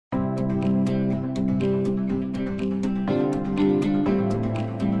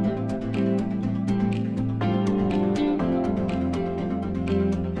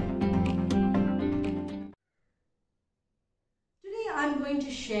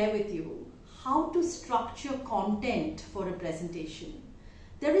share with you how to structure content for a presentation.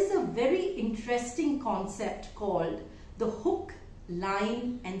 There is a very interesting concept called the hook,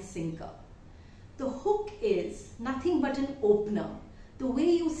 line and sinker. The hook is nothing but an opener, the way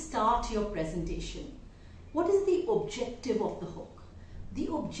you start your presentation. What is the objective of the hook? The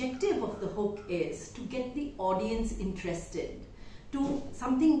objective of the hook is to get the audience interested, to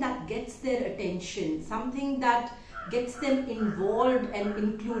something that gets their attention, something that gets them involved and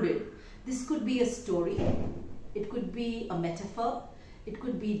included. This could be a story, it could be a metaphor, it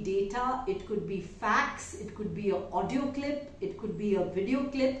could be data, it could be facts, it could be an audio clip, it could be a video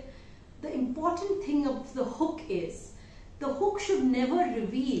clip. The important thing of the hook is, the hook should never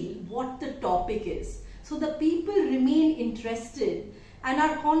reveal what the topic is. So the people remain interested and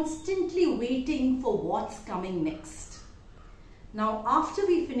are constantly waiting for what's coming next. Now after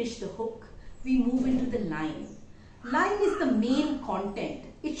we finish the hook, we move into the line. Line is the main content.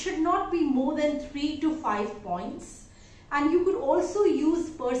 It should not be more than 3 to 5 points. And you could also use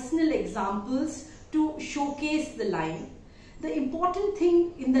personal examples to showcase the line. The important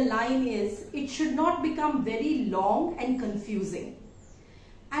thing in the line is it should not become very long and confusing.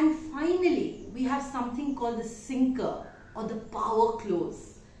 And finally, we have something called the sinker or the power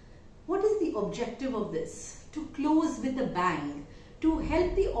close. What is the objective of this? To close with a bang, to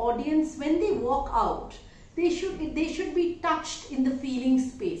help the audience when they walk out. They should be touched in the feeling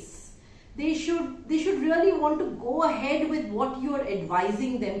space. They should really want to go ahead with what you are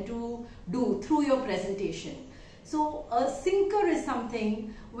advising them to do through your presentation. So a sinker is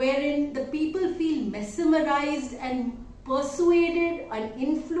something wherein the people feel mesmerized and persuaded and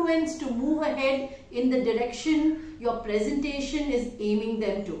influenced to move ahead in the direction your presentation is aiming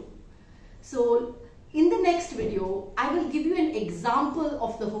them to. So in the next video, I will give you an example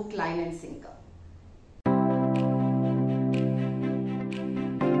of the hook, line and sinker.